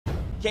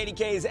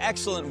KDK's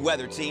excellent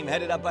weather team,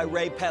 headed up by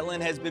Ray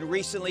Petlin, has been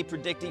recently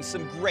predicting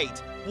some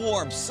great,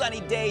 warm,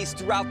 sunny days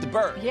throughout the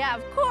Burg. Yeah,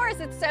 of course,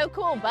 it's so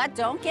cool, but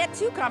don't get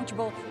too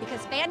comfortable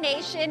because Fan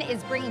Nation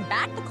is bringing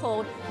back the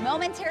cold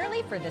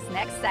momentarily for this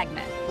next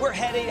segment. We're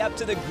heading up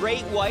to the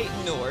Great White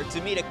North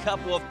to meet a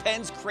couple of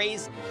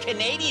Penguins-crazed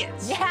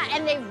Canadians. Yeah,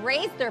 and they've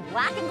raised their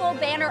black and gold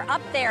banner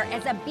up there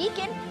as a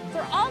beacon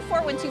for all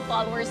 412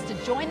 followers to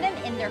join them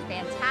in their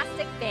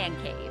fantastic fan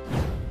cave.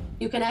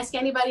 You can ask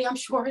anybody, I'm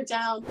sure, in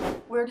town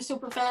where the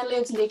superfan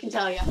lives, and they can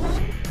tell you.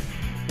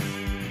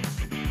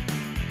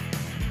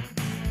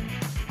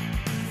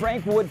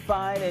 Frank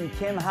Woodfine and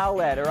Kim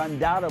Howlett are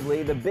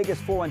undoubtedly the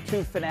biggest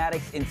 412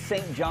 fanatics in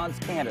St. John's,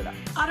 Canada.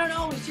 I don't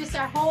know, it's just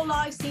our whole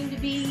lives seem to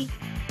be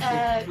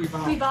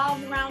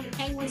revolved around the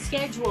Penguins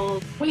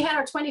schedule. We had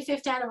our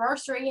 25th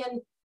anniversary,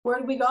 and where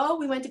did we go?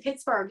 We went to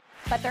Pittsburgh.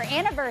 But their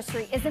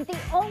anniversary isn't the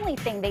only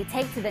thing they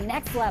take to the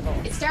next level.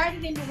 It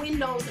started in the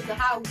windows of the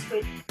house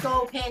with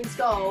Go Pens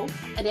Go,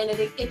 and then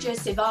it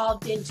just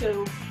evolved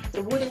into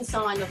the wooden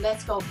sign of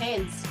Let's Go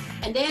Pens.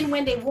 And then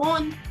when they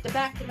won the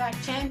back-to-back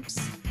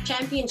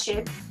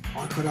championship,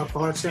 I could have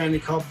bought Stanley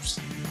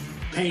Cups,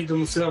 painted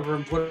them silver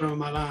and put them on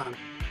my lawn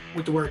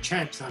with the word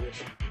champs on it.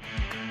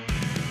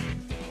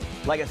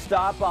 Like a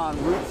stop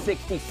on Route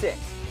 66,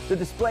 the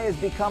display has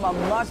become a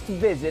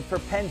must-visit for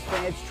Pens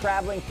fans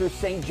traveling through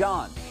St.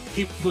 John's.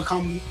 People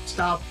come,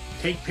 stop,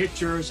 take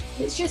pictures.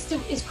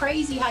 It's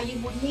crazy how you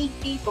would meet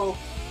people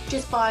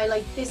just by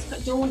like this,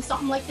 doing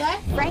something like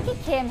that. Frank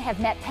and Kim have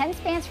met Pens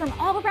fans from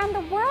all around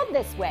the world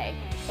this way,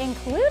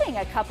 including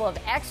a couple of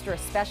extra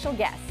special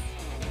guests.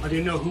 I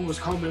didn't know who was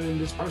coming,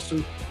 and this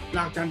person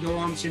knocked on the door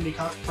on Cindy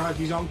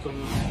Crosby's uncle.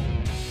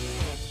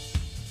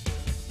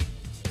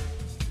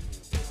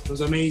 It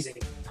was amazing.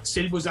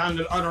 Sid was on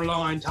the other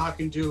line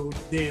talking to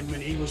them,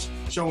 and he was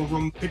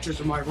showing pictures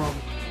of my room.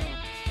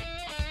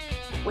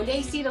 When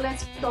they see the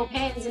Let's Go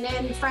Pens, and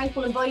then Frank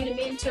will invite them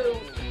into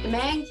the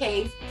man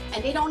cave,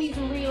 and they don't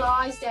even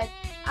realize that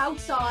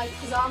outside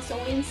is also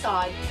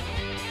inside.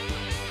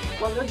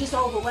 Well, they're just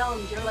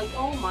overwhelmed. You're like,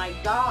 oh my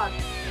God.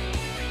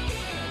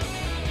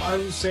 I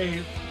would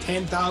say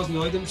 10,000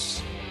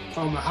 items,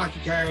 from a hockey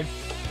card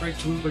right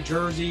to a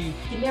jersey.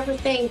 You never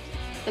think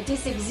that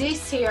this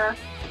exists here,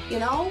 you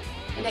know,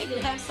 and that you'd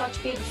have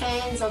such big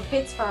fans of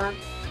Pittsburgh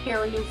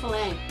here in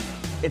Newfoundland.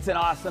 It's an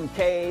awesome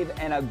cave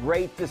and a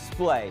great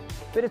display,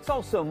 but it's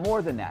also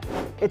more than that.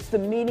 It's the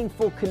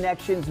meaningful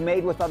connections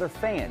made with other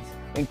fans,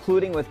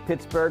 including with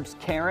Pittsburgh's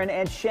Karen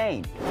and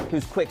Shane,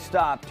 whose quick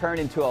stop turned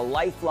into a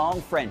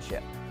lifelong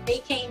friendship. They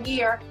came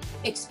here,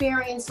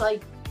 experienced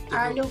like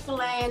our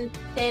Newfoundland,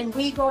 then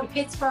we go to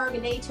Pittsburgh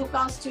and they took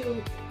us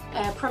to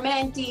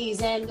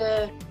Promenti's and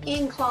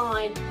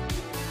Incline.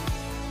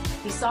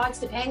 Besides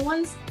the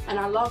Penguins and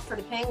our love for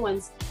the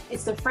Penguins,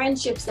 it's the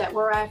friendships that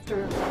we're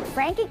after.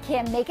 Frank and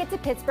Kim make it to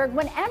Pittsburgh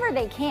whenever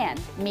they can,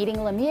 meeting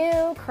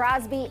Lemieux,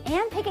 Crosby,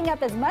 and picking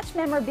up as much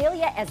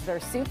memorabilia as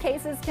their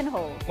suitcases can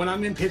hold. When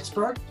I'm in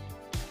Pittsburgh,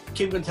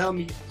 Kim can tell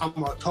me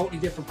I'm a totally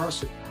different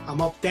person. I'm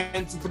up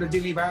dancing for the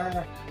dilly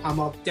bar. I'm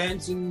up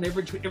dancing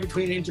every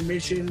between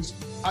intermissions.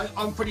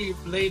 I'm pretty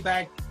laid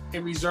back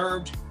and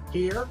reserved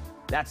here.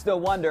 That's no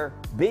wonder.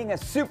 Being a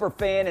super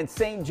fan in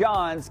St.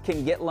 John's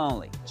can get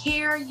lonely.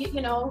 Here, you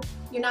know,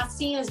 you're not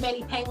seeing as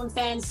many Penguin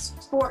fans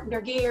sporting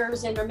their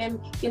gears and their,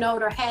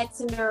 their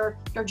hats and their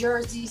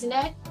jerseys and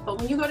that. But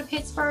when you go to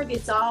Pittsburgh,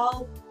 it's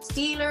all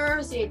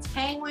Steelers, it's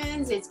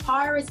Penguins, it's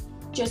Pirates.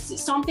 Just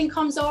something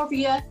comes over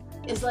you.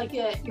 It's like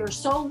you're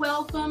so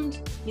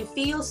welcomed. You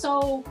feel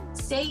so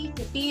safe.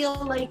 You feel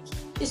like,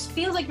 this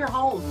feels like you're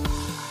home.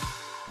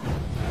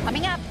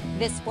 Coming up,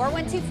 this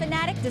 412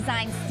 fanatic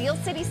designs Steel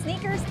City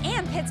sneakers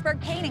and Pittsburgh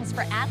paintings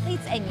for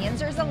athletes and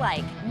Yinzers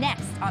alike.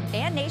 Next on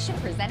Fan Nation,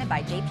 presented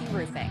by JP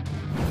Roofing.